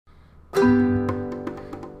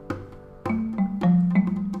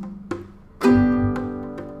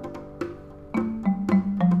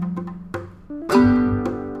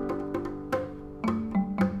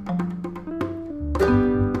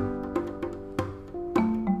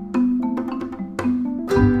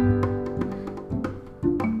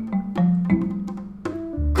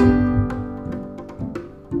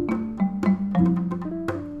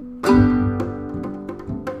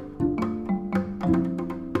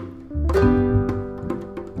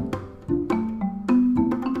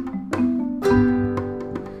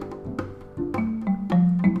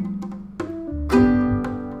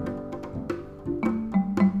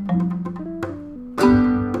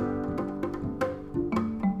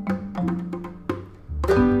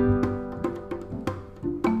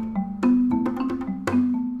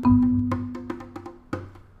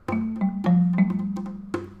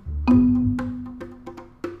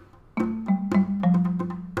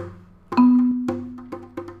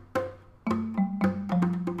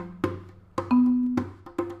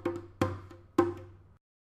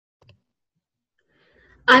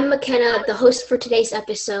I'm McKenna, the host for today's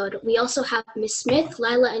episode. We also have Miss Smith,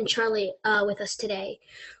 Lila, and Charlie with us today.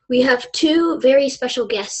 We have two very special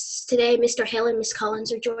guests today. Mr. Hale and Miss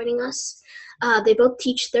Collins are joining us. They both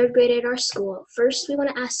teach third grade at our school. First, we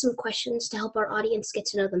want to ask some questions to help our audience get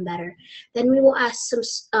to know them better. Then we will ask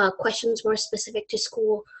some questions more specific to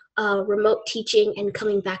school, remote teaching, and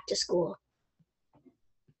coming back to school.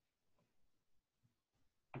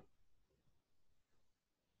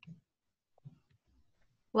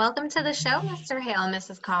 Welcome to the show, Mr. Hale and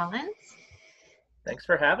Mrs. Collins. Thanks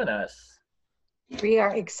for having us. We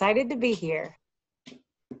are excited to be here.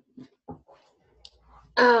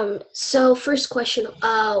 So first question,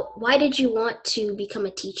 why did you want to become a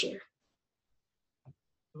teacher?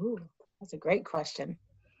 Ooh, that's a great question.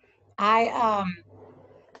 When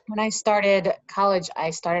I started college,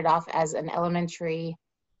 I started off as an elementary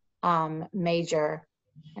major.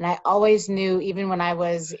 And I always knew, even when I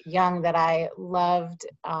was young, that I loved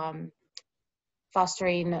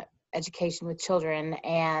fostering education with children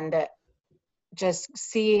and just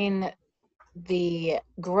seeing the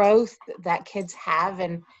growth that kids have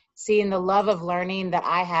and seeing the love of learning that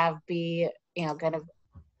I have be, kind of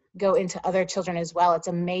go into other children as well. It's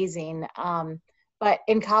amazing. But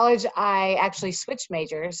in college, I actually switched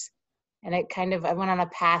majors, and I went on a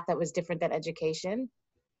path that was different than education.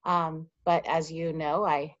 But as you know,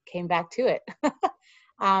 I came back to it.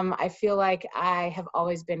 I feel like I have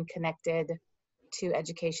always been connected to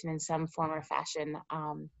education in some form or fashion.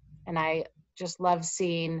 And I just love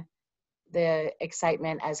seeing the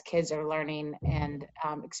excitement as kids are learning and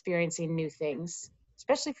experiencing new things,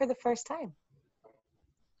 especially for the first time.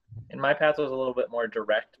 And my path was a little bit more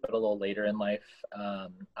direct, but a little later in life.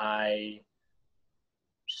 I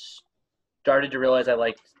started to realize I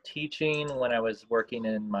liked teaching when I was working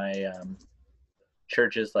in my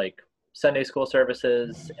church's Sunday school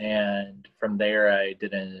services, and from there I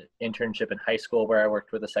did an internship in high school where I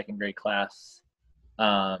worked with a second grade class,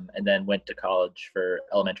 and then went to college for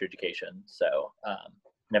elementary education. So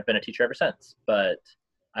and I've been a teacher ever since, but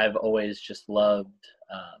I've always just loved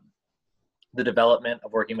the development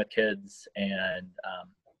of working with kids and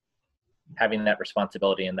having that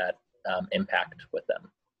responsibility and that impact with them.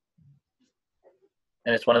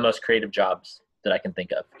 And it's one of the most creative jobs that I can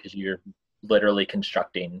think of, because you're literally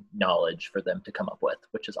constructing knowledge for them to come up with,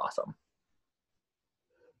 which is awesome.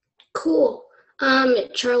 Cool.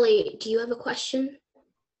 Charlie, do you have a question?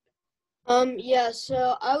 Yeah,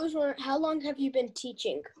 so I was wondering, how long have you been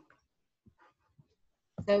teaching?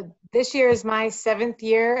 So this year is my 7th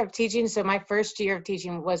year of teaching. So my first year of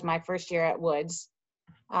teaching was my first year at Woods.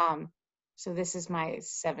 So this is my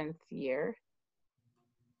 7th year.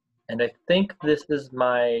 And I think this is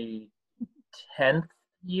my 10th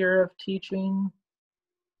year of teaching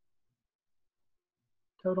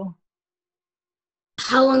total.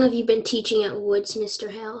 How long have you been teaching at Woods, Mr.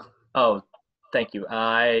 Hale? Oh, thank you.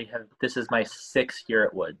 This is my 6th year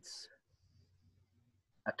at Woods.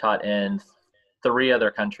 I've taught in 3 other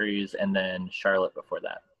countries and then Charlotte before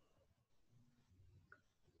that.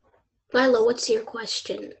 Lila, what's your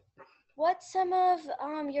question? What's some of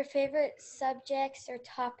your favorite subjects or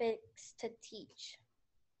topics to teach?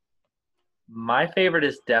 My favorite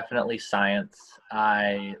is definitely science.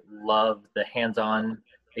 I love the hands-on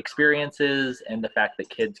experiences and the fact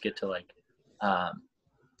that kids get to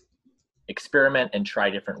experiment and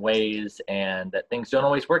try different ways, and that things don't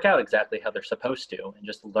always work out exactly how they're supposed to, and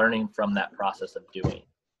just learning from that process of doing.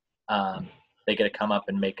 They get to come up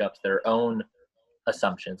and make up their own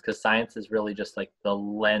assumptions, because science is really just like the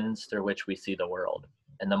lens through which we see the world,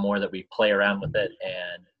 and the more that we play around with it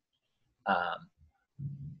and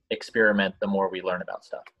experiment, the more we learn about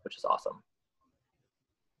stuff, which is awesome.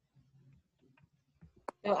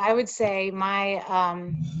 So I would say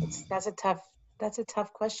that's a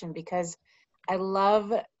tough question, because I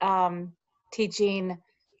love teaching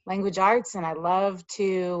language arts, and I love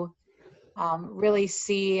to really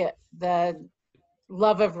see the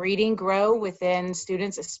love of reading grow within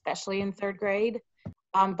students, especially in 3rd grade.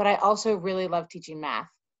 But I also really love teaching math.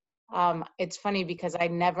 It's funny because I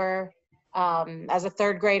never, as a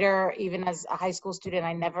 3rd grader, even as a high school student,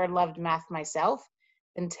 I never loved math myself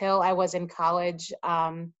until I was in college.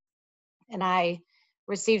 And I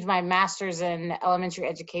received my master's in elementary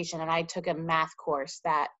education, and I took a math course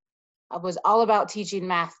that was all about teaching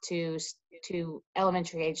math to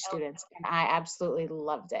elementary age students, and I absolutely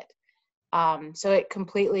loved it. So it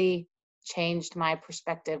completely changed my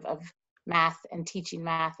perspective of math and teaching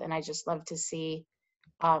math, and I just love to see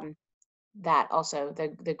that also,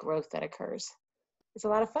 the growth that occurs. It's a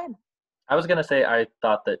lot of fun. I was going to say I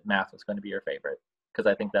thought that math was going to be your favorite, because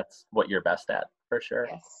I think that's what you're best at, for sure.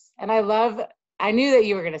 Yes, and I love I knew that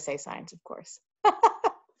you were going to say science, of course.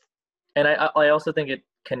 And I also think it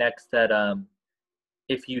connects that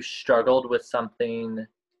if you struggled with something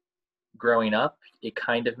growing up, it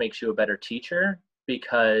kind of makes you a better teacher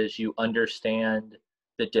because you understand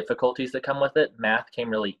the difficulties that come with it. Math came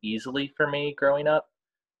really easily for me growing up,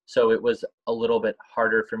 so it was a little bit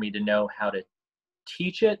harder for me to know how to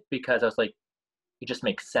teach it because I was like, it just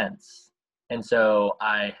makes sense. And so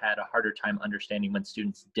I had a harder time understanding when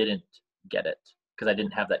students didn't get it because I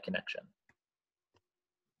didn't have that connection.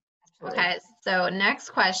 Okay, so next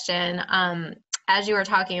question. As you were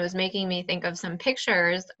talking, it was making me think of some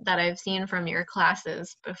pictures that I've seen from your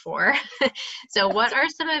classes before. So what are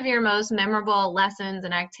some of your most memorable lessons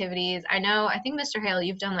and activities? I think Mr. Hale,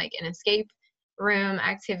 you've done like an escape room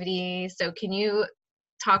activity. So can you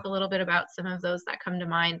talk a little bit about some of those that come to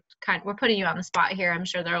mind? We're putting you on the spot here. I'm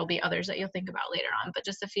sure there will be others that you'll think about later on, but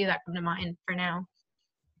just a few that come to mind for now.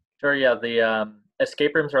 Sure, yeah. The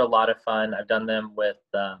escape rooms are a lot of fun. I've done them with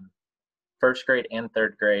first grade and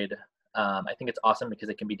third grade. I think it's awesome because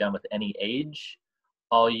it can be done with any age.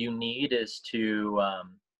 All you need is to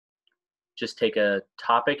just take a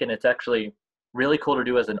topic, and it's actually really cool to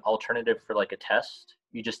do as an alternative for like a test.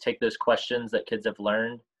 You just take those questions that kids have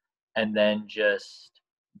learned and then just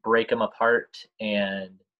break them apart and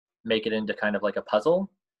make it into kind of like a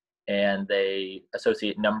puzzle. And they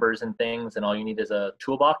associate numbers and things, and all you need is a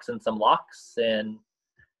toolbox and some locks, and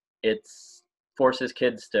it's forces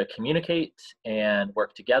kids to communicate and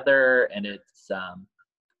work together, and it's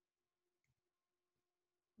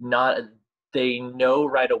not, they know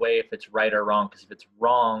right away if it's right or wrong, because if it's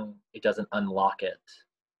wrong, it doesn't unlock it.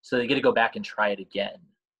 So they get to go back and try it again.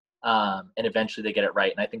 And eventually they get it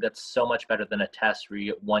right. And I think that's so much better than a test where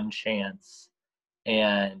you get one chance.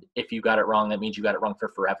 And if you got it wrong, that means you got it wrong for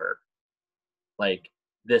forever. Like,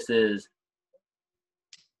 this is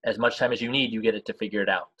as much time as you need, you get it to figure it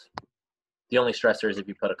out. The only stressor is if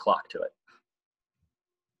you put a clock to it.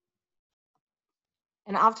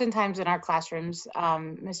 And oftentimes in our classrooms,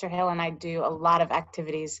 Mr. Hale and I do a lot of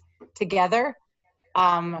activities together.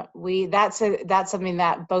 That's something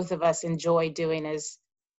that both of us enjoy doing, is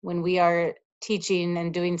when we are teaching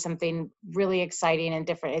and doing something really exciting and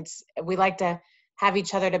different. We like to have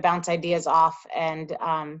each other to bounce ideas off and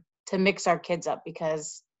to mix our kids up,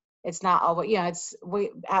 because it's not all,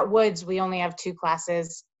 at Woods, we only have 2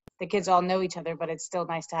 classes. The kids all know each other, but it's still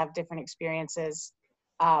nice to have different experiences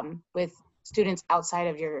with students outside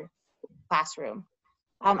of your classroom.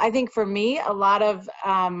 I think for me, a lot of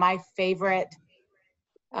my favorite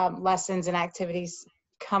lessons and activities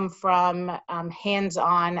come from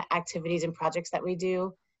hands-on activities and projects that we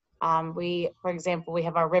do. For example, we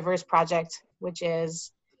have our Rivers project, which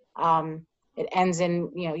is, it ends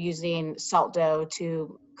in, using salt dough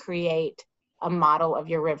to create a model of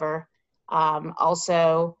your river.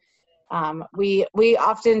 Also, we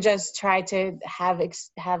often just try to have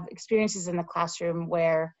experiences in the classroom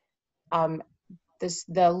where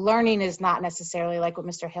the learning is not necessarily like what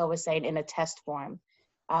Mr. Hale was saying in a test form.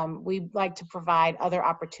 We like to provide other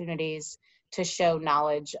opportunities to show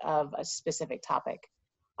knowledge of a specific topic.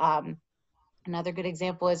 Another good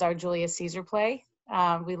example is our Julius Caesar play.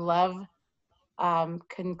 We love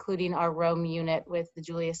concluding our Rome unit with the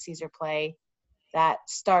Julius Caesar play that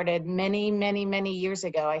started many, many, many years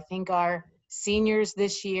ago. I think our seniors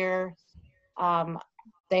this year,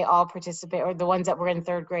 they all participate, or the ones that were in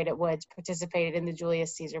 3rd grade at Woods participated in the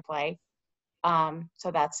Julius Caesar play.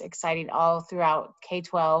 So that's exciting. All throughout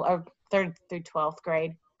K-12 or 3rd through 12th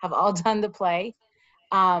grade have all done the play.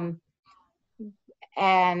 And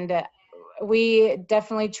we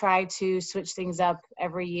definitely try to switch things up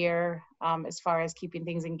every year as far as keeping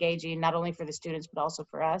things engaging, not only for the students, but also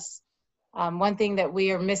for us. One thing that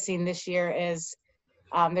we are missing this year is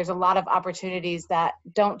there's a lot of opportunities that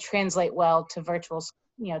don't translate well to virtual,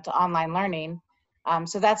 to online learning.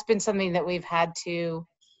 So that's been something that we've had to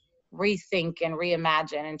rethink and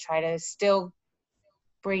reimagine and try to still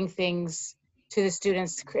bring things to the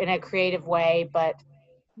students in a creative way, but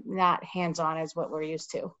not hands-on as what we're used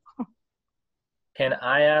to. Can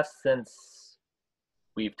I ask, since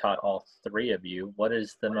we've taught all 3 of you, what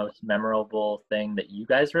is the most memorable thing that you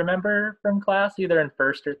guys remember from class, either in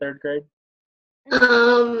 1st or 3rd grade?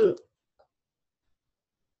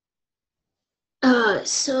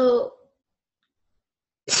 So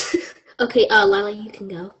okay, Lila, you can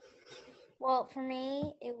go. Well, for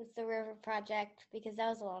me, it was the River Project because that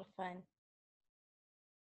was a lot of fun.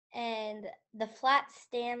 And the Flat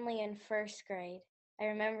Stanley in 1st grade, I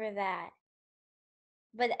remember that.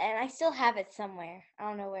 And I still have it somewhere. I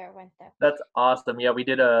don't know where it went though. That's awesome. Yeah, we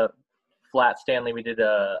did a Flat Stanley. We did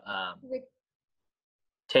a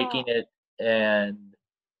taking it and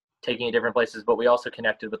taking it different places, but we also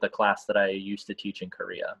connected with the class that I used to teach in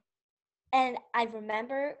Korea. And I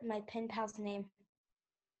remember my pen pal's name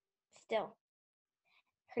still.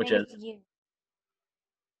 Her Which name is? Yoon,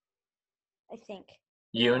 I think.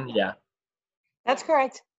 Yoon, yeah. That's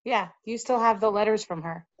correct. Yeah, you still have the letters from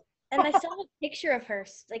her. And I saw a picture of her,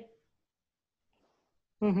 like,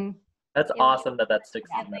 Hmm. That's It was- awesome that sticks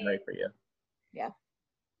in memory for you. yeah,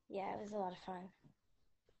 it was a lot of fun.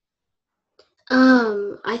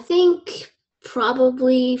 I think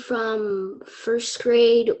probably from first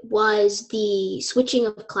grade was the switching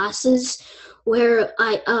of classes where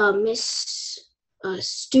Miss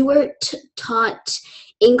Stewart taught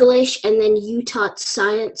English and then you taught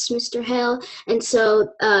science, Mr. Hale. And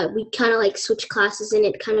so we kind of like switch classes and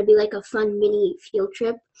it kind of be like a fun mini field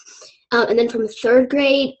trip. And then from third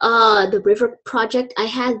grade, the river project, I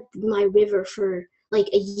had my river for like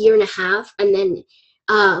a year and a half, and then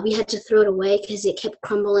we had to throw it away because it kept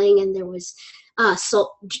crumbling and there was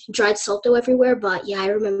dried salto everywhere. But yeah, I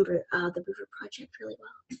remember the river project really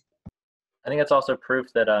well. I think it's also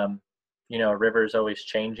proof that a river is always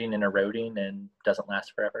changing and eroding and doesn't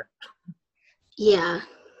last forever. Yeah.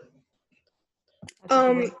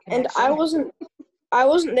 And I wasn't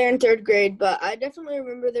there in third grade, but I definitely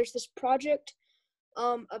remember there's this project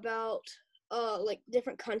about like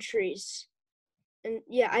different countries. And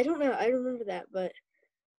yeah, I don't know. I remember that, but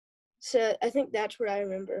so I think that's what I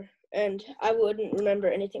remember. And I wouldn't remember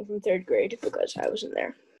anything from third grade because I wasn't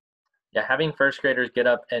there. Yeah, having first graders get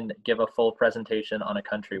up and give a full presentation on a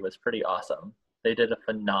country was pretty awesome. They did a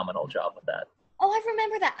phenomenal job with that. Oh, I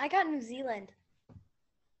remember that. I got New Zealand.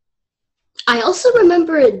 I also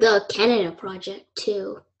remember the Canada project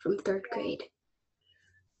too from third grade.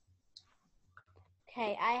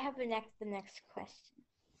 Okay, I have the next question.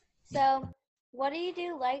 So, what do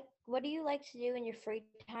you like to do in your free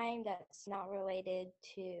time that's not related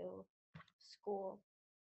to school?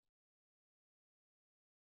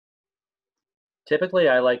 Typically,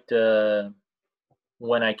 I like to,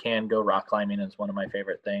 when I can, go rock climbing is one of my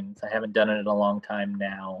favorite things. I haven't done it in a long time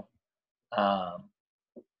now. I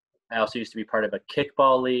also used to be part of a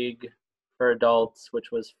kickball league for adults, which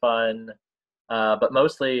was fun. But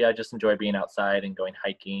mostly, I just enjoy being outside and going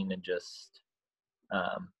hiking and just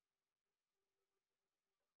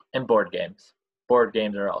and board games. Board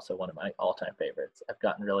games are also one of my all-time favorites. I've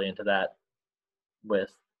gotten really into that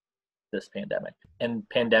with this pandemic. And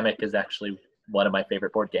Pandemic is actually one of my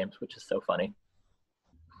favorite board games, which is so funny.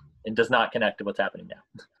 It does not connect to what's happening now.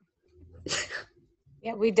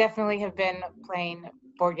 Yeah, we definitely have been playing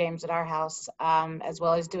board games at our house, as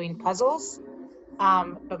well as doing puzzles.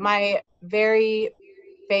 But my very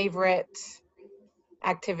favorite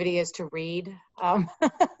activity is to read.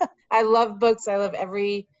 I love books. I love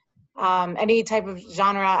any type of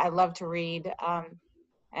genre. I love to read.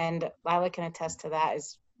 And Lila can attest to that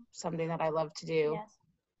is something that I love to do.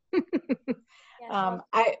 Yes. Yes,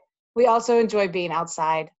 We also enjoy being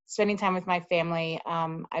outside, spending time with my family.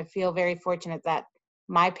 I feel very fortunate that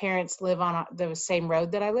my parents live on the same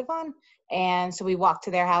road that I live on. And so we walk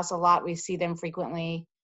to their house a lot. We see them frequently.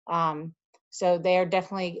 So they are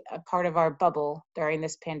definitely a part of our bubble during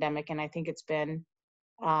this pandemic. And I think it's been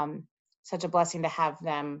such a blessing to have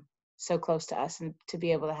them so close to us and to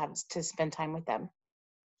be able to spend time with them.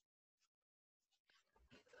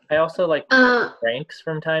 I also like pranks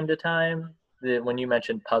from time to time. When you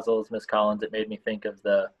mentioned puzzles, Miss Collins, it made me think of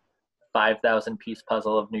the 5,000 piece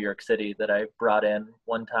puzzle of New York City that I brought in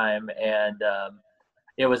one time, and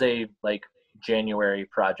it was a January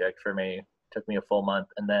project for me. It took me a full month,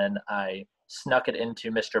 and then I snuck it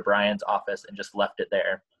into Mr. Bryan's office and just left it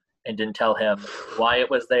there and didn't tell him why it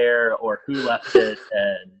was there or who left it,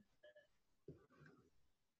 and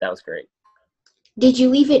that was great. Did you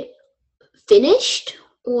leave it finished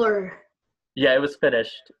or? Yeah, it was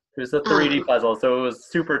finished. It was a 3D puzzle, so it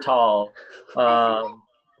was super tall.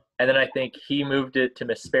 And then I think he moved it to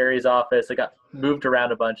Miss Sperry's office. It got moved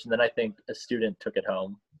around a bunch, and then I think a student took it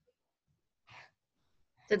home.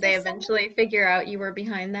 Did they eventually figure out you were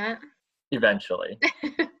behind that? Eventually.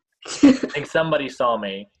 I think somebody saw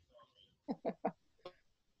me.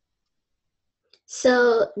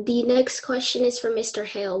 So the next question is for Mr.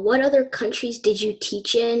 Hale. What other countries did you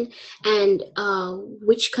teach in, and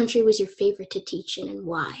which country was your favorite to teach in, and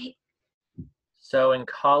why? So in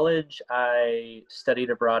college, I studied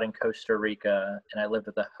abroad in Costa Rica, and I lived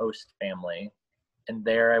with a host family. And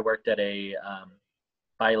there I worked at a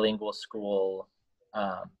bilingual school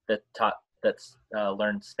that's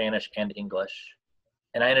learned Spanish and English.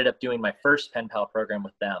 And I ended up doing my first pen pal program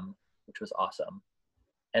with them, which was awesome.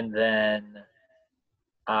 And then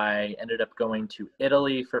I ended up going to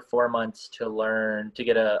Italy for 4 months to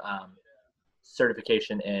get a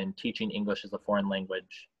certification in teaching English as a foreign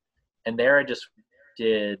language. And there I just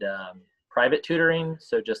did private tutoring,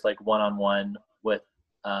 so just like one-on-one with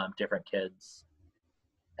different kids.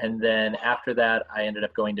 And then after that, I ended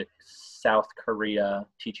up going to South Korea,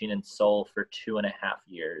 teaching in Seoul for 2.5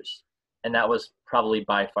 years. And that was probably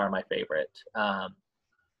by far my favorite.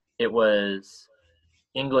 It was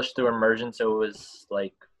English through immersion, so it was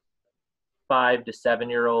like 5 to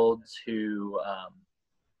 7-year-olds who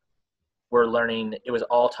were learning. It was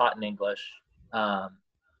all taught in English,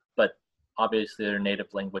 but obviously their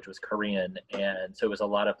native language was Korean. And so it was a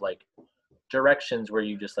lot of like directions where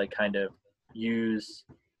you just like kind of use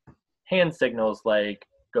hand signals like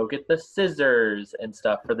go get the scissors and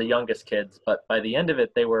stuff for the youngest kids. But by the end of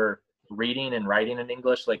it, they were reading and writing in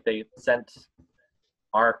English. Like they sent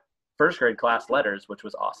our first grade class letters, which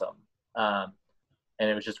was awesome. And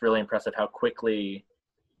it was just really impressive how quickly,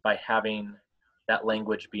 by having that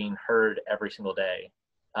language being heard every single day,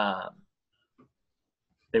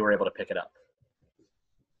 they were able to pick it up.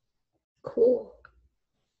 Cool.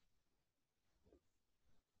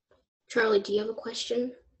 Charlie, do you have a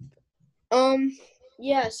question?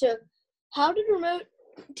 Yeah, so how did remote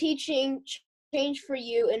teaching change for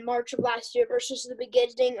you in March of last year versus the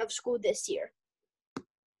beginning of school this year?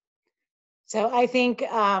 So I think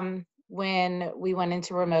when we went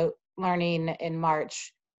into remote learning in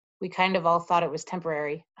March, we kind of all thought it was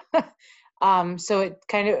temporary. So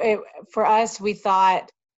for us, we thought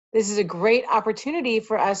this is a great opportunity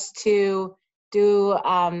for us to do,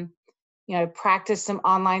 practice some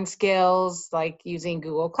online skills like using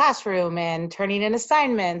Google Classroom and turning in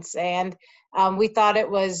assignments. And we thought it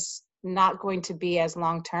was not going to be as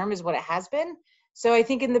long-term as what it has been. So I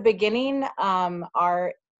think in the beginning,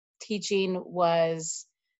 our teaching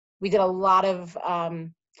we did a lot of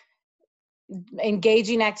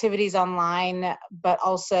engaging activities online, but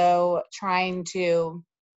also trying to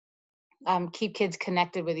keep kids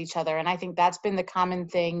connected with each other. And I think that's been the common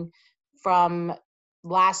thing from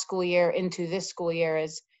last school year into this school year,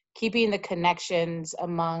 is keeping the connections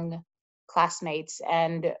among classmates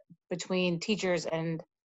and between teachers and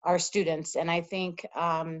our students. And I think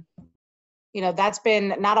that's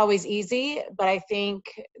been not always easy, but I think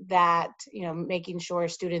that, making sure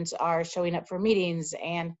students are showing up for meetings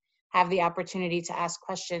and have the opportunity to ask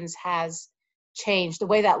questions has changed. The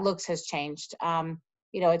way that looks has changed.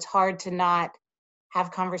 It's hard to not have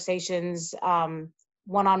conversations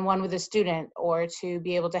one-on-one with a student, or to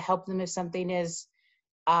be able to help them if something is,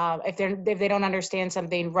 if they don't understand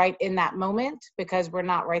something right in that moment, because we're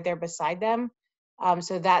not right there beside them.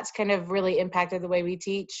 So that's kind of really impacted the way we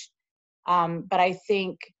teach. But I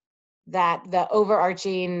think that the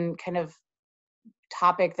overarching kind of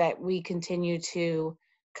topic that we continue to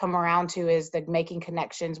come around to is the making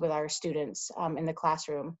connections with our students in the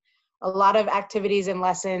classroom. A lot of activities and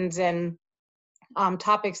lessons and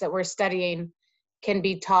topics that we're studying can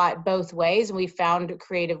be taught both ways, and we found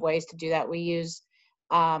creative ways to do that. We use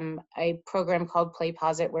a program called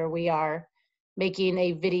PlayPosit, where we are making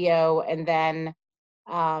a video, and then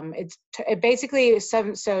it basically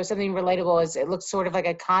something relatable is it looks sort of like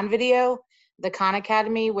a Khan video, the Khan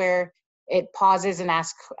Academy, where it pauses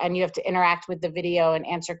and you have to interact with the video and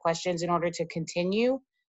answer questions in order to continue.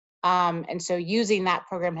 And so using that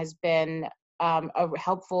program has been a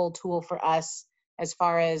helpful tool for us as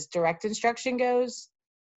far as direct instruction goes.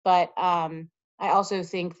 But I also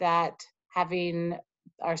think that having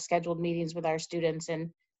our scheduled meetings with our students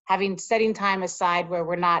and setting time aside where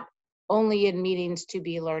we're not only in meetings to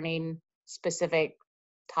be learning specific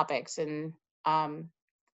topics and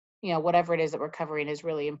whatever it is that we're covering is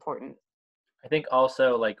really important. I think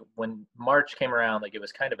also, like, when March came around, like, it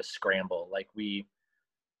was kind of a scramble. Like, we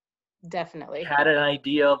definitely had an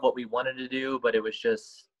idea of what we wanted to do, but it was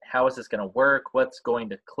just, how is this going to work? What's going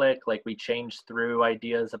to click? Like, we changed through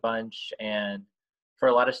ideas a bunch, and for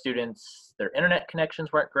a lot of students, their internet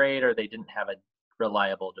connections weren't great, or they didn't have a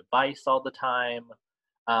reliable device all the time.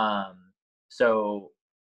 So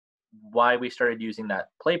why we started using that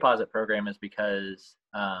PlayPosit program is because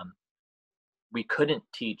we couldn't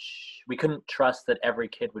trust that every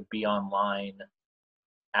kid would be online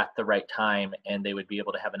at the right time and they would be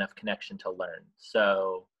able to have enough connection to learn.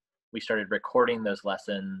 So we started recording those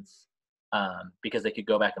lessons because they could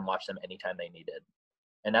go back and watch them anytime they needed.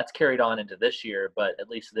 And that's carried on into this year, but at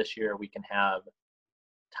least this year we can have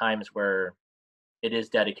times where it is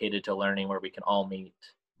dedicated to learning, where we can all meet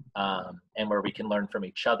and where we can learn from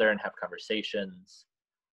each other and have conversations.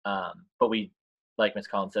 But we, like Ms.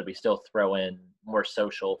 Collins said, we still throw in more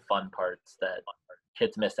social fun parts that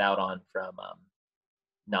kids miss out on from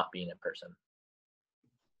not being in person.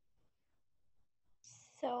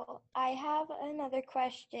 So I have another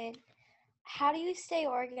question. How do you stay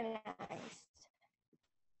organized?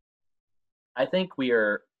 I think we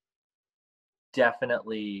are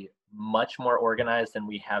definitely much more organized than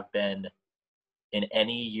we have been in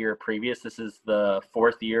any year previous. This is the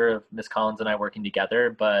 4th year of Miss Collins and I working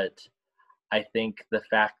together, but I think the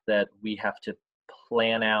fact that we have to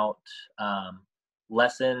plan out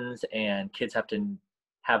lessons and kids have to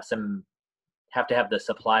have the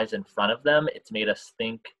supplies in front of them, it's made us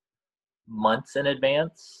think months in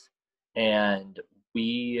advance, and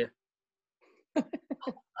we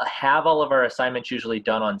have all of our assignments usually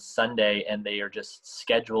done on Sunday, and they are just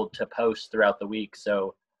scheduled to post throughout the week.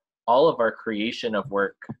 So all of our creation of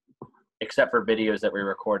work, except for videos that we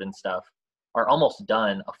record and stuff, are almost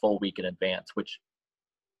done a full week in advance, which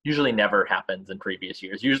usually never happens in previous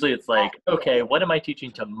years. Usually it's like, okay, what am I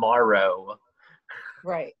teaching tomorrow?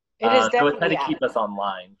 Right. It is So definitely it's had to keep us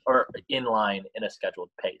online or in line in a scheduled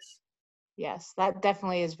pace. Yes, that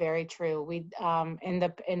definitely is very true. We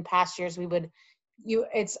in past years we would you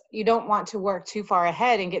don't want to work too far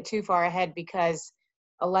ahead and get too far ahead because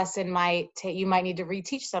a lesson might take, you might need to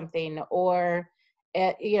reteach something, or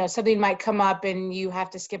something might come up and you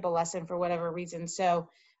have to skip a lesson for whatever reason. So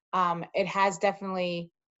it has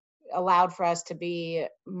definitely allowed for us to be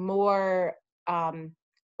more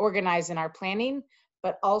organized in our planning,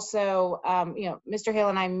 but also Mr. Hale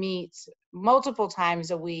and I meet multiple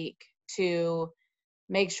times a week to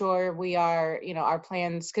make sure we are, our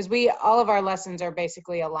plans, because all of our lessons are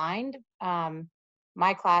basically aligned.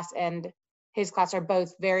 My class and his class are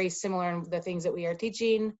both very similar in the things that we are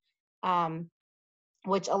teaching,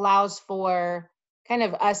 which allows for kind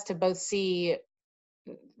of us to both see,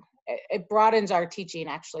 it broadens our teaching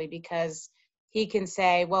actually, because he can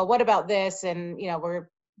say, well, what about this? And, we're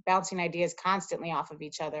bouncing ideas constantly off of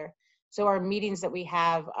each other. So our meetings that we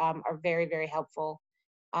have are very, very helpful.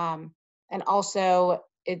 And also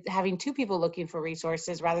having 2 people looking for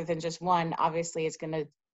resources rather than just one, obviously is going to,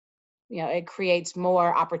 it creates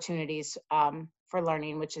more opportunities for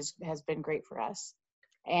learning, which has been great for us.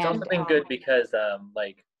 And it's also been good because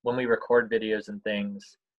like when we record videos and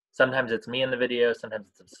things, sometimes it's me in the video, sometimes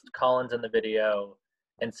it's Collins in the video.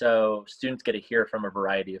 And so students get to hear from a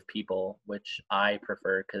variety of people, which I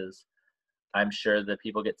prefer because I'm sure that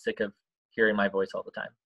people get sick of hearing my voice all the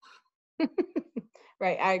time.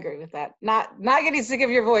 Right, I agree with that. Not getting sick of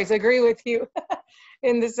your voice. I agree with you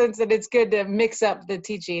in the sense that it's good to mix up the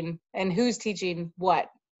teaching and who's teaching what.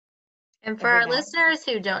 And for our listeners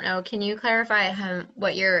who don't know, can you clarify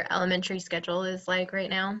what your elementary schedule is like right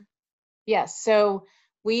now? Yes, so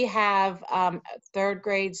we have 3rd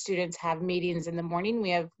grade students have meetings in the morning.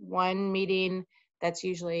 We have one meeting that's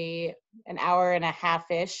usually an hour and a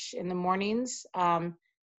half-ish in the mornings.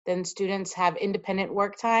 Then students have independent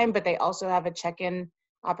work time, but they also have a check-in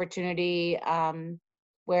opportunity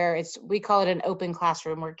where we call it an open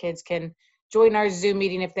classroom, where kids can join our Zoom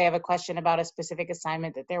meeting if they have a question about a specific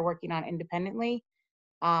assignment that they're working on independently.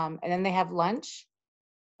 And then they have lunch,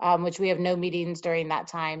 which we have no meetings during that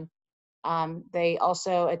time. They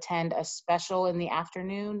also attend a special in the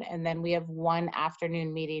afternoon, and then we have one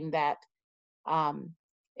afternoon meeting that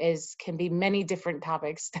can be many different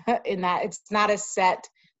topics in that it's not a set,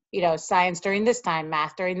 science during this time,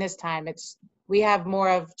 math during this time. We have more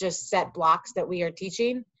of just set blocks that we are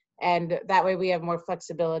teaching, and that way we have more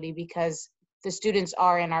flexibility because the students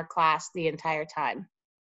are in our class the entire time.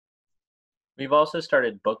 We've also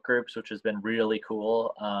started book groups, which has been really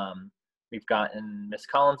cool. We've gotten Miss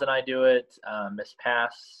Collins and I do it, Miss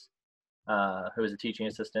Pass, who is a teaching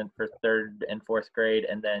assistant for 3rd and 4th grade,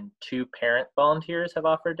 and then 2 parent volunteers have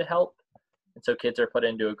offered to help. And so kids are put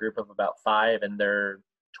into a group of about 5, and they're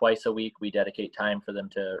twice a week we dedicate time for them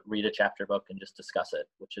to read a chapter book and just discuss it,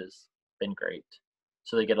 which has been great.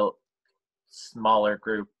 So they get a smaller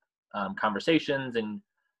group conversations, and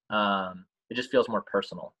it just feels more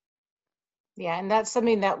personal. Yeah, and that's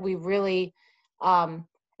something that we really,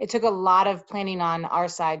 it took a lot of planning on our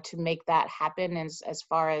side to make that happen, as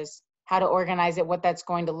far as how to organize it, what that's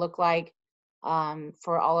going to look like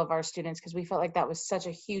for all of our students, because we felt like that was such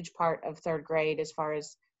a huge part of 3rd grade as far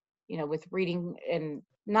as, with reading, and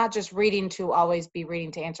not just reading to always be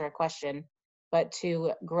reading to answer a question, but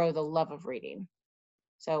to grow the love of reading.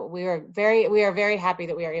 So we are very happy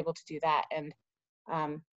that we are able to do that, and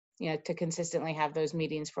to consistently have those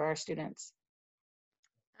meetings for our students.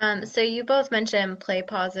 So you both mentioned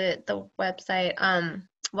PlayPosit, the website.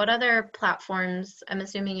 What other platforms? I'm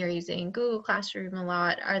assuming you're using Google Classroom a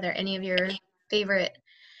lot. Are there any of your favorite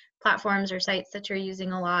platforms or sites that you're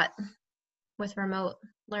using a lot with remote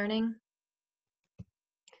learning?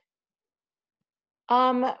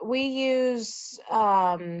 We use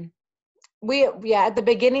at the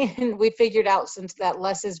beginning we figured out since that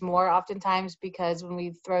less is more oftentimes, because when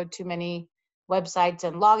we throw too many websites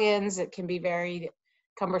and logins, it can be very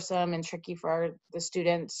cumbersome and tricky for the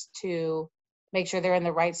students to make sure they're in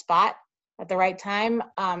the right spot at the right time.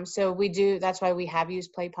 So that's why we have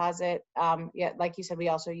used PlayPosit. Yeah, like you said, we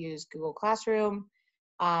also use Google Classroom.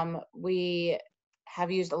 We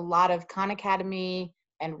have used a lot of Khan Academy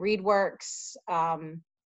and ReadWorks,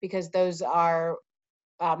 because those are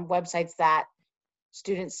websites that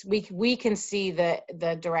students, we can see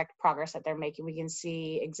the direct progress that they're making. We can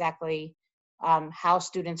see exactly how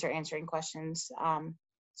students are answering questions.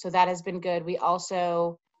 So that has been good. We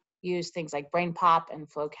also use things like BrainPop and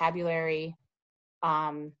Flocabulary.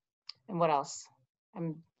 And what else?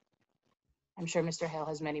 I'm sure Mr. Hale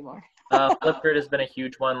has many more. Flipgrid has been a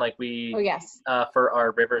huge one. Like Oh, yes. For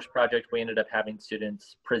our Rivers project, we ended up having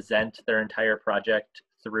students present their entire project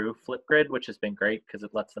through Flipgrid, which has been great because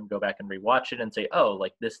it lets them go back and rewatch it and say, oh,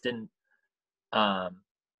 like this didn't,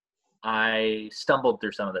 I stumbled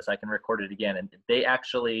through some of this, I can record it again. And they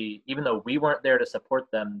actually, even though we weren't there to support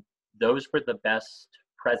them, those were the best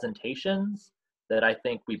presentations that I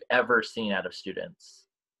think we've ever seen out of students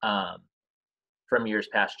from years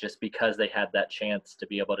past, just because they had that chance to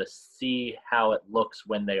be able to see how it looks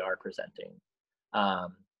when they are presenting.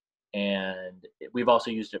 And we've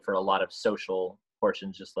also used it for a lot of social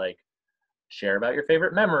portions, just like share about your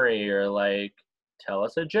favorite memory, or like tell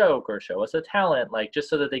us a joke, or show us a talent, like just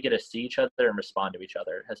so that they get to see each other and respond to each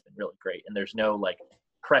other has been really great. And there's no like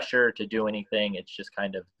pressure to do anything. It's just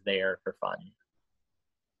kind of there for fun.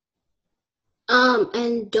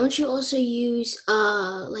 And don't you also use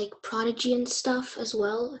like Prodigy and stuff as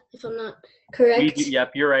well, if I'm not correct?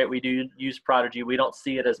 Yep, you're right. We do use Prodigy. We don't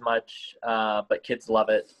see it as much, but kids love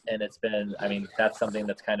it. And it's been, I mean, that's something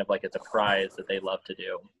that's kind of like, it's a prize that they love to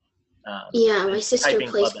do. Yeah, my sister typing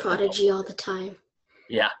plays club Prodigy all the time.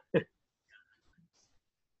 Yeah.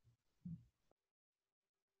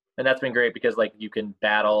 And that's been great because like you can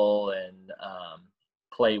battle and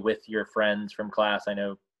play with your friends from class. I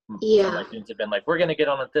know some of my students have been like, we're going to get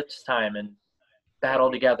on at this time and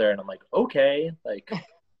battle together. And I'm like, okay. Like,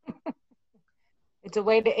 it's a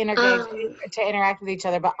way to interact with each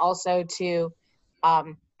other, but also to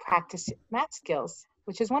practice math skills,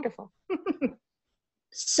 which is wonderful.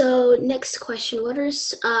 So next question, what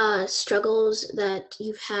are struggles that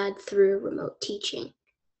you've had through remote teaching?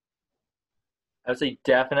 I would say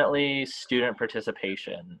definitely student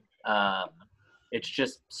participation. It's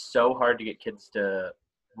just so hard to get kids to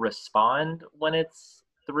respond when it's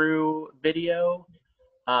through video.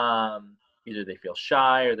 Either they feel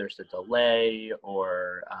shy, or there's a delay,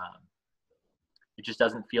 or it just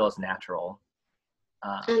doesn't feel as natural.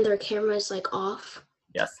 And their camera's like off.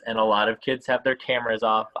 Yes, and a lot of kids have their cameras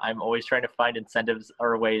off. I'm always trying to find incentives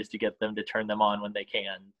or ways to get them to turn them on when they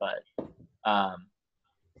can, but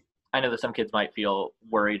I know that some kids might feel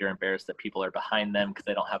worried or embarrassed that people are behind them because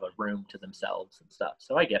they don't have a room to themselves and stuff.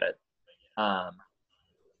 So I get it.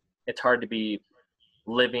 It's hard to be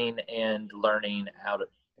living and learning out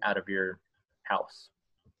of your house.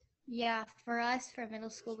 Yeah, for us, for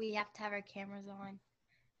middle school, we have to have our cameras on.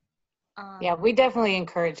 Yeah, we definitely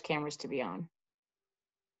encourage cameras to be on,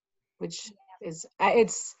 which is,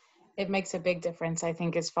 it makes a big difference, I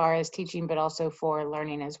think, as far as teaching, but also for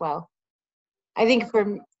learning as well. I think for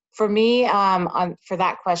me, for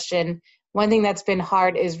that question, one thing that's been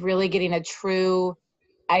hard is really getting a true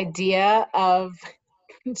idea of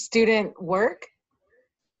student work,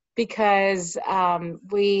 because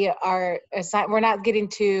we're not getting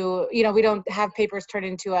to, we don't have papers turned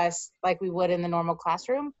into us like we would in the normal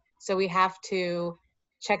classroom. So we have to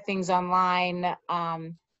check things online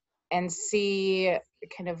and see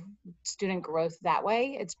kind of student growth that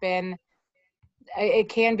way. It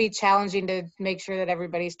can be challenging to make sure that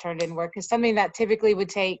everybody's turned in work, because something that typically would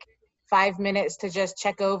take 5 minutes to just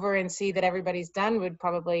check over and see that everybody's done would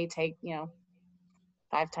probably take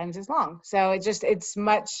 5 times as long. So it's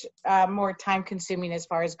much more time consuming as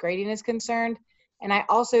far as grading is concerned. And I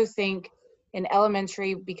also think in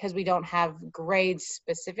elementary, because we don't have grades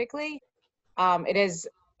specifically, it is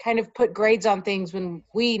kind of put grades on things when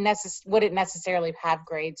we wouldn't necessarily have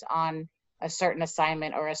grades on a certain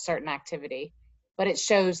assignment or a certain activity, but it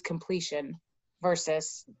shows completion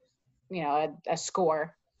versus a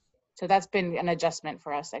score. So that's been an adjustment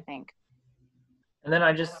for us, I think. And then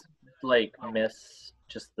I just like miss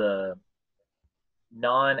just the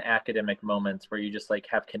non-academic moments where you just like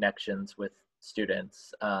have connections with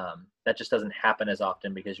students. That just doesn't happen as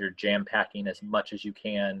often because you're jam packing as much as you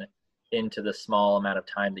can into the small amount of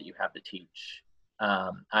time that you have to teach.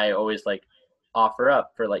 I always like offer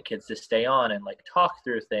up for like kids to stay on and like talk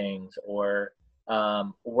through things or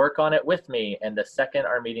work on it with me. And the second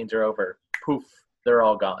our meetings are over, poof, they're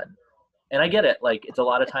all gone. And I get it. Like, it's a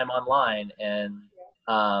lot of time online, and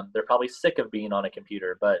they're probably sick of being on a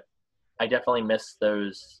computer, but I definitely miss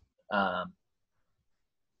those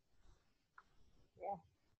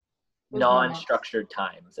Those moments. non-structured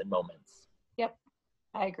times and moments. Yep,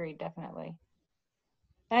 I agree, definitely.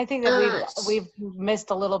 And I think that we've missed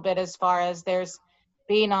a little bit as far as there's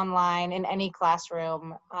being online in any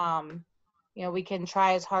classroom. You know, we can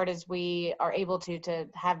try as hard as we are able to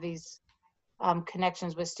have these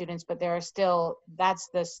connections with students, but there are still, that's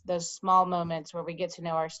those small moments where we get to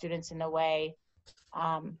know our students in a way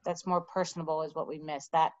that's more personable is what we miss.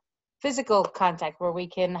 That physical contact where we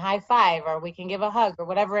can high five or we can give a hug or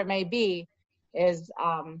whatever it may be is,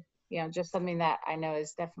 you know, just something that I know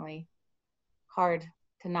is definitely hard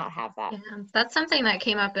to not have that. Yeah, that's something that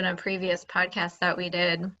came up in a previous podcast that we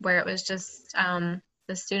did, where it was just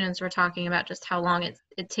the students were talking about just how long it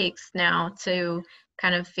takes now to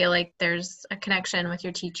kind of feel like there's a connection with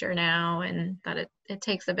your teacher now, and that it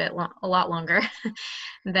takes a lot longer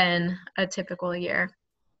than a typical year.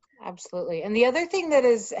 Absolutely. And the other thing that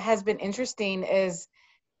has been interesting is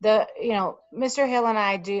Mr. Hill and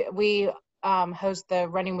I we host the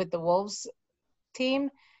Running with the Wolves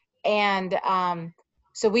team. And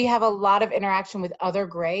so we have a lot of interaction with other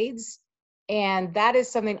grades. And that is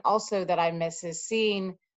something also that I miss, is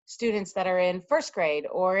seeing students that are in first grade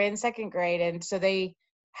or in second grade. And so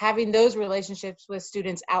having those relationships with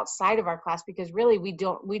students outside of our class, because really we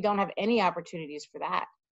don't have any opportunities for that.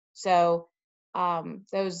 So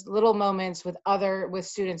those little moments with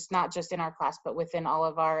students, not just in our class, but within all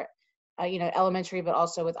of our, elementary, but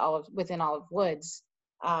also within Olive Woods.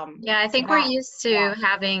 Yeah, I think we're used to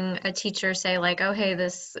having a teacher say like, oh, hey,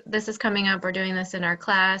 this is coming up, we're doing this in our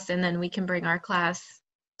class, and then we can bring our class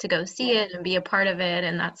to go see it and be a part of it.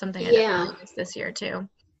 And that's something I definitely missed this year too.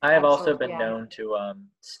 I have also been known to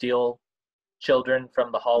steal children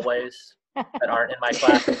from the hallways that aren't in my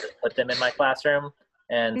class and just put them in my classroom.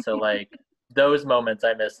 And so like those moments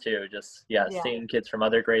I miss too, just seeing kids from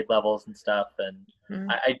other grade levels and stuff. And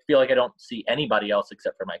I feel like I don't see anybody else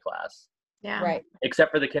except for my class. Yeah. Right. Except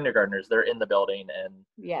for the kindergartners, they're in the building, and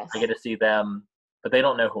I get to see them, but they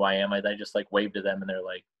don't know who I am. I just like wave to them, and they're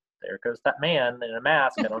like, "There goes that man in a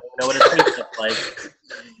mask. I don't even know what his face looks like,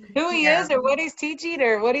 who he is, or what he's teaching,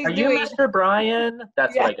 or what he's doing." Are you Mr. Brian?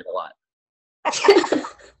 That's what I get a lot.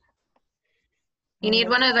 You need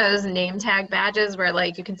one of those name tag badges where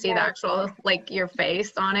like you can see the actual like your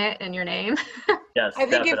face on it and your name. Yes, I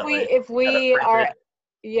think definitely. if we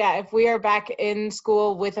are back in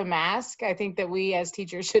school with a mask, I think that we as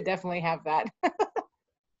teachers should definitely have that.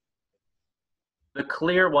 The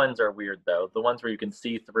clear ones are weird though. The ones where you can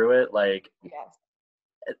see through it, like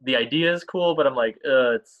the idea is cool, but I'm like,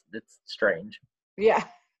 it's strange. Yeah.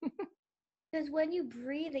 Because when you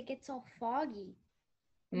breathe, it gets all foggy,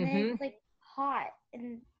 and then it's like hot,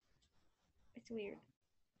 and it's weird.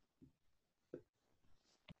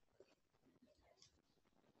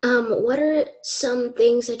 What are some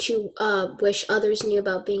things that you wish others knew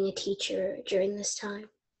about being a teacher during this time?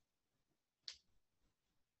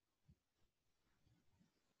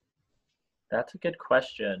 That's a good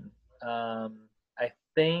question. I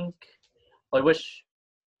think I wish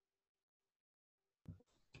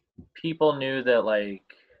people knew that like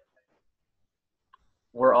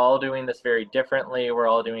we're all doing this very differently. We're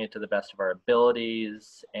all doing it to the best of our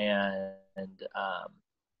abilities, and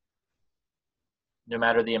no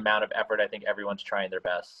matter the amount of effort, I think everyone's trying their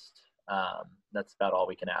best. That's about all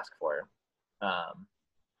we can ask for.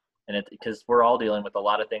 And it's because we're all dealing with a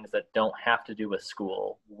lot of things that don't have to do with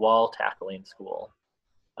school while tackling school.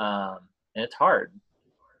 And it's hard.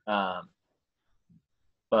 But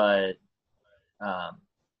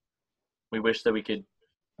we wish that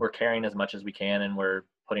we're caring as much as we can, and we're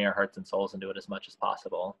putting our hearts and souls into it as much as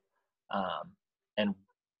possible. And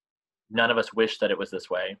none of us wish that it was this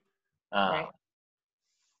way. Right.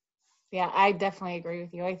 Yeah, I definitely agree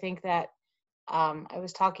with you. I think that I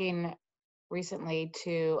was talking recently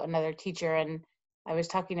to another teacher, and I was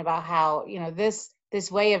talking about how, this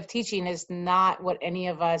way of teaching is not what any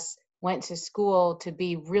of us went to school to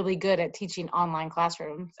be really good at teaching online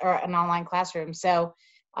classrooms or an online classroom. So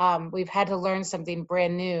we've had to learn something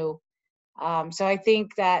brand new. So I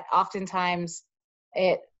think that oftentimes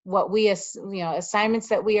assignments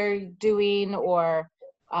that we are doing or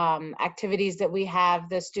activities that we have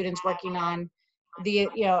the students working on,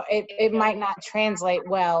 it might not translate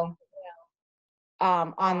well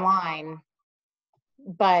online,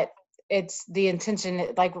 but it's the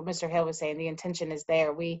intention, like what Mr. Hill was saying, the intention is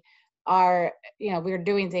there. We are, we're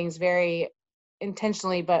doing things very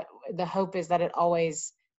intentionally, but the hope is that it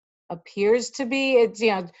always appears to be. It's,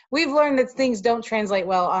 we've learned that things don't translate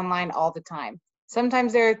well online all the time.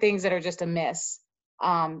 Sometimes there are things that are just a miss.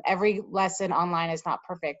 Every lesson online is not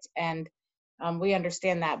perfect, and we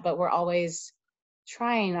understand that, but we're always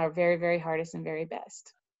trying our very, very hardest and very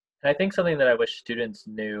best. And I think something that I wish students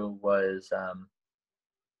knew was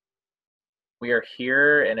we are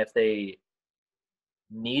here, and if they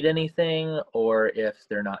need anything, or if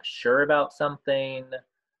they're not sure about something,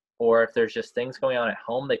 or if there's just things going on at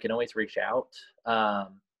home, they can always reach out.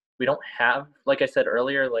 We don't have, like I said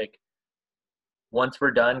earlier, like once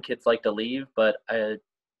we're done, kids like to leave, but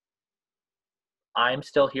I'm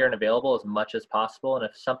still here and available as much as possible. And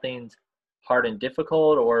if something's hard and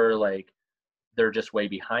difficult, or like they're just way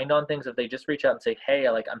behind on things, if they just reach out and say, hey,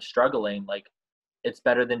 like I'm struggling, like it's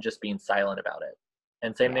better than just being silent about it.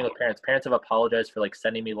 And same thing with parents. Parents have apologized for like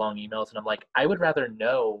sending me long emails, and I'm like, I would rather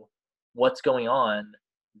know what's going on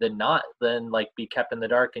than like be kept in the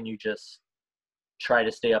dark and you just try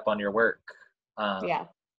to stay up on your work.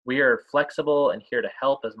 We are flexible and here to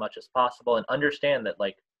help as much as possible, and understand that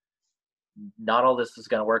like not all this is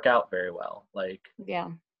going to work out very well. Like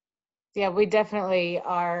we definitely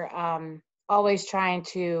are always trying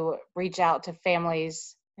to reach out to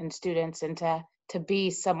families and students, and to be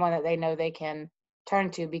someone that they know they can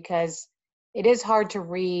turn to, because it is hard to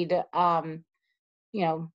read some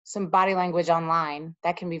body language online.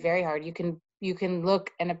 That can be very hard. You can look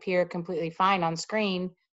and appear completely fine on screen,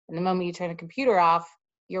 and the moment you turn the computer off,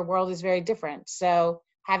 your world is very different. So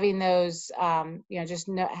having those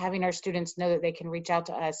having our students know that they can reach out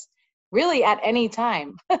to us really at any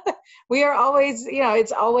time. We are always,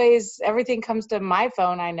 it's always, everything comes to my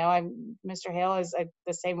phone. I know Mr. Hale is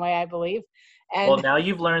the same way, I believe. And well, now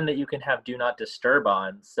you've learned that you can have do not disturb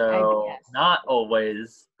on, so not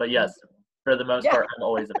always, but yes, for the most part, I'm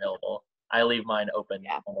always available. I leave mine open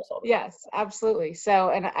almost all the time. Yes, absolutely. So,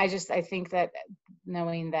 and I think that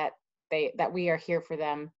knowing that that we are here for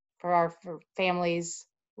them, for families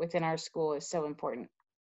within our school, is so important.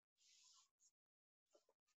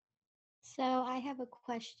 So I have a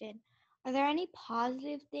question. Are there any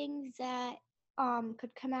positive things that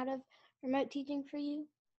could come out of remote teaching for you?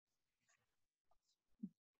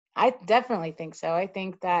 I definitely think so. I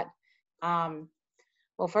think that,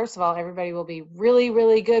 well, first of all, everybody will be really,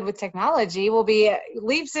 really good with technology. We'll be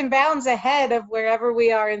leaps and bounds ahead of wherever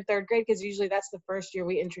we are in third grade, because usually that's the first year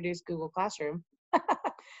we introduce Google Classroom.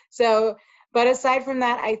 So, but aside from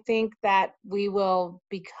that, I think that we will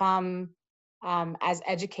become, as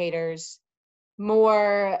educators,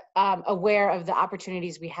 more aware of the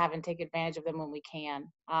opportunities we have and take advantage of them when we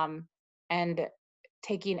can. And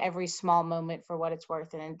taking every small moment for what it's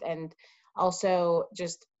worth, and also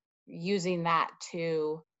just using that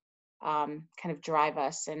to kind of drive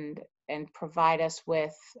us and provide us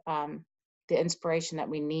with the inspiration that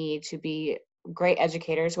we need to be great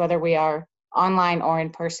educators, whether we are online or in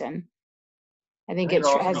person. I think it's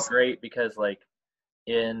also great because, like,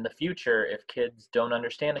 in the future, if kids don't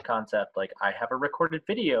understand a concept, like I have a recorded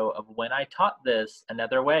video of when I taught this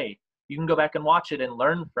another way. You can go back and watch it and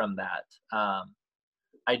learn from that.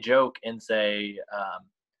 I joke and say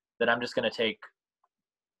that I'm just going to take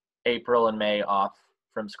April and May off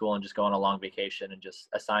from school and just go on a long vacation and just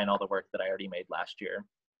assign all the work that I already made last year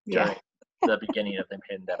during the beginning of the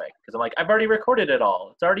pandemic. Because I'm like, I've already recorded it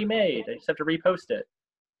all. It's already made. I just have to repost it.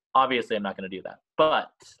 Obviously, I'm not going to do that.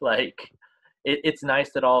 But, like, it's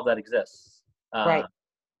nice that all of that exists. Right.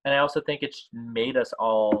 And I also think it's made us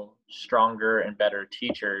all stronger and better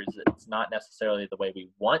teachers. It's not necessarily the way we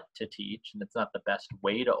want to teach, and it's not the best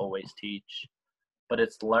way to always teach, but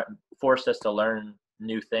it's forced us to learn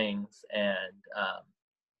new things. And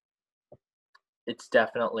it's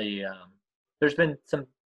definitely, there's been some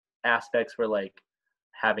aspects where, like,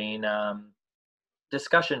 having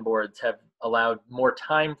discussion boards have allowed more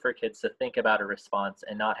time for kids to think about a response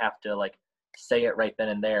and not have to, like, say it right then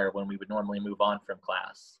and there when we would normally move on from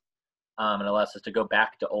class. And allows us to go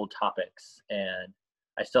back to old topics. And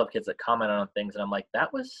I still have kids that comment on things, and I'm like,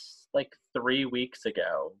 that was like 3 weeks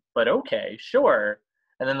ago, but okay, sure.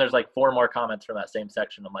 And then there's like 4 more comments from that same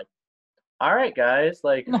section. I'm like, all right, guys,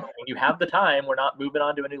 like, you have the time. We're not moving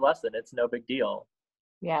on to a new lesson. It's no big deal.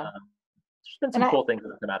 Yeah. There's been some cool things that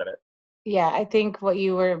have come out of it. Yeah, I think what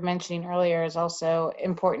you were mentioning earlier is also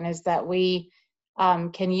important, is that we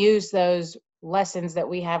can use those lessons that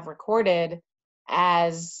we have recorded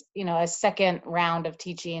as, a second round of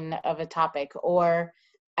teaching of a topic, or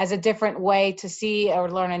as a different way to see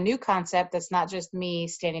or learn a new concept that's not just me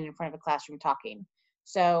standing in front of a classroom talking.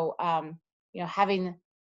 So, having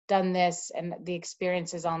done this and the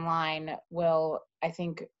experiences online will, I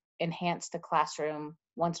think, enhance the classroom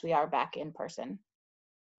once we are back in person.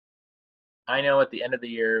 I know at the end of the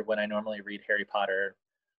year when I normally read Harry Potter,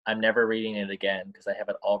 I'm never reading it again because I have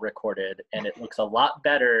it all recorded, and it looks a lot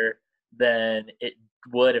better than it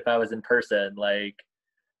would if I was in person. Like,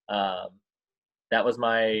 that was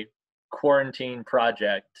my quarantine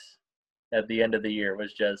project at the end of the year,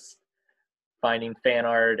 was just finding fan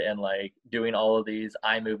art and like doing all of these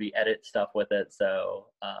iMovie edit stuff with it. So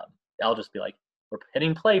I'll just be like, we're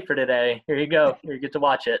hitting play for today. Here you go. Here you get to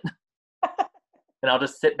watch it. And I'll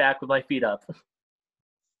just sit back with my feet up.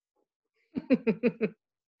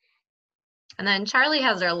 And then Charlie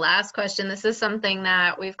has our last question. This is something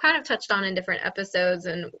that we've kind of touched on in different episodes,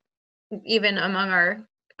 and even among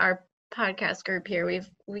our podcast group here,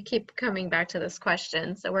 we keep coming back to this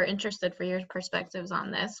question. So we're interested for your perspectives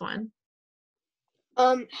on this one.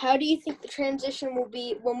 How do you think the transition will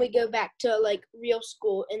be when we go back to like real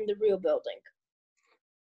school in the real building?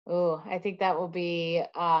 Oh, I think that will be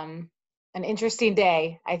an interesting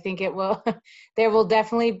day. I think it will. There will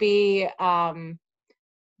definitely be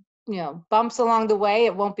bumps along the way.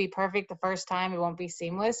 It won't be perfect the first time. It won't be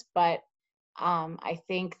seamless, but I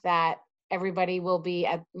think that everybody will be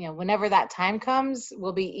at, whenever that time comes,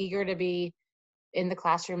 will be eager to be in the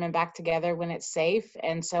classroom and back together when it's safe.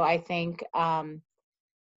 And so I think,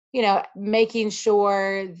 making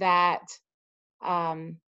sure that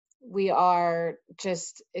we are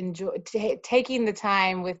just taking the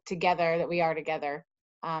time together that we are together,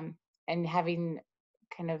 and having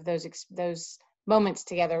kind of those moments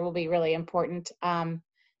together will be really important.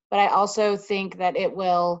 But I also think that it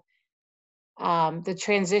will, the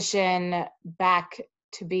transition back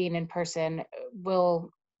to being in person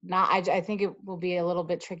will not, I think it will be a little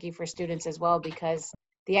bit tricky for students as well, because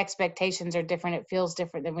the expectations are different. It feels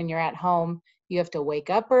different than when you're at home. You have to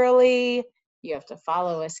wake up early. You have to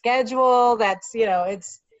follow a schedule. That's,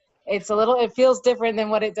 it feels different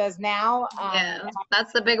than what it does now. Yeah,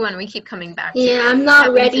 that's the big one we keep coming back to. Yeah, I'm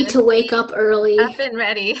not ready to wake up early. I've been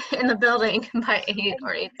ready in the building by 8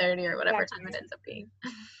 or 8:30 or whatever time it ends up being.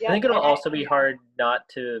 I think it'll also be hard not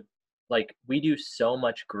to, like, we do so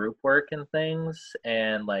much group work and things,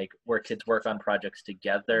 and like where kids work on projects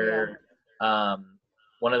together. Yeah.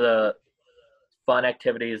 One of the fun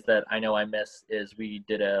activities that I know I miss is we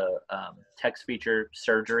did a text feature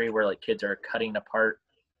surgery where like kids are cutting apart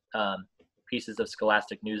pieces of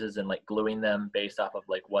Scholastic Newses and like gluing them based off of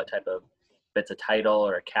like what type of, if it's a title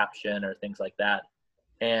or a caption or things like that.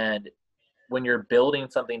 And when you're building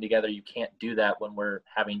something together, you can't do that when we're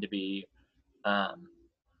having to be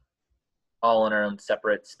all in our own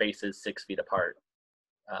separate spaces 6 feet apart.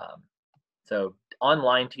 So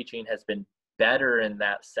online teaching has been better in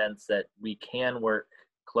that sense that we can work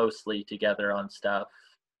closely together on stuff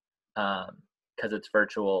because it's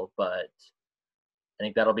virtual, but I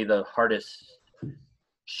think that'll be the hardest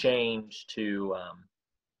change to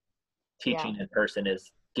teaching in person,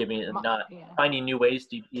 is finding new ways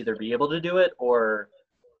to either be able to do it or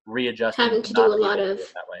readjusting. Having to do a lot of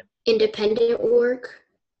independent work.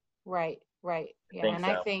 Right. Yeah,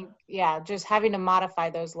 I think, just having to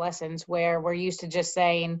modify those lessons where we're used to just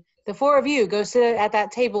saying, the 4 of you go sit at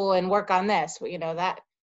that table and work on this. That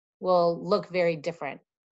will look very different.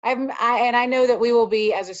 I know that we will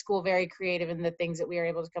be, as a school, very creative in the things that we are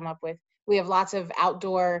able to come up with. We have lots of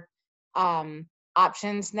outdoor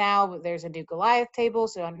options now. There's a new Goliath table,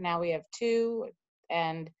 so now we have 2,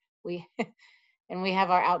 and we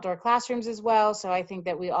have our outdoor classrooms as well. So I think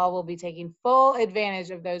that we all will be taking full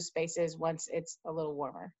advantage of those spaces once it's a little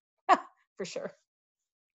warmer, for sure.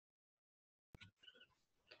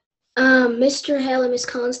 Mr. Hale and Ms.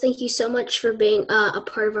 Collins, thank you so much for being a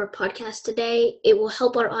part of our podcast today. It will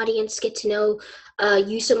help our audience get to know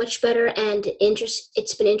you so much better, and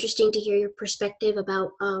it's been interesting to hear your perspective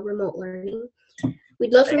about remote learning.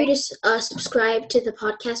 We'd love for you to subscribe to the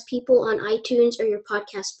Podcast People on iTunes or your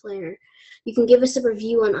podcast player. You can give us a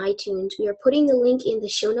review on iTunes. We are putting the link in the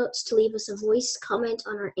show notes to leave us a voice comment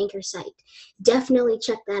on our Anchor site. Definitely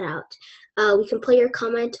check that out. We can play your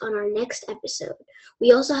comment on our next episode.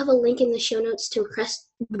 We also have a link in the show notes to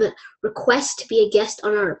request to be a guest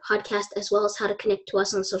on our podcast, as well as how to connect to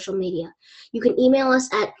us on social media. You can email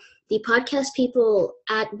us at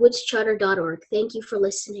thepodcastpeople@woodscharter.org. Thank you for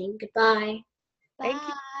listening. Goodbye. Thank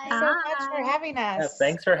you so much for having us. Yeah,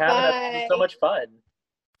 thanks for having us. It was so much fun.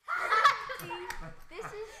 This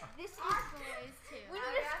is boys too. We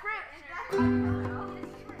need a script.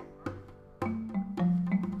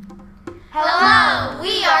 Hello,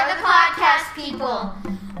 we are the Podcast People.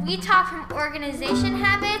 We talk from organization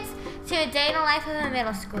habits to A Day in the Life of a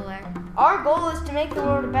Middle Schooler. Our goal is to make the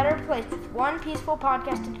world a better place with one peaceful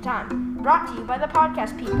podcast at a time. Brought to you by the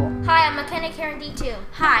podcast people. Hi, I'm McKenna Karen D2.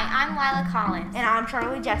 Hi, I'm Lila Collins. And I'm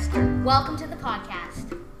Charlie Jester. Welcome to the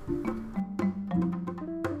podcast.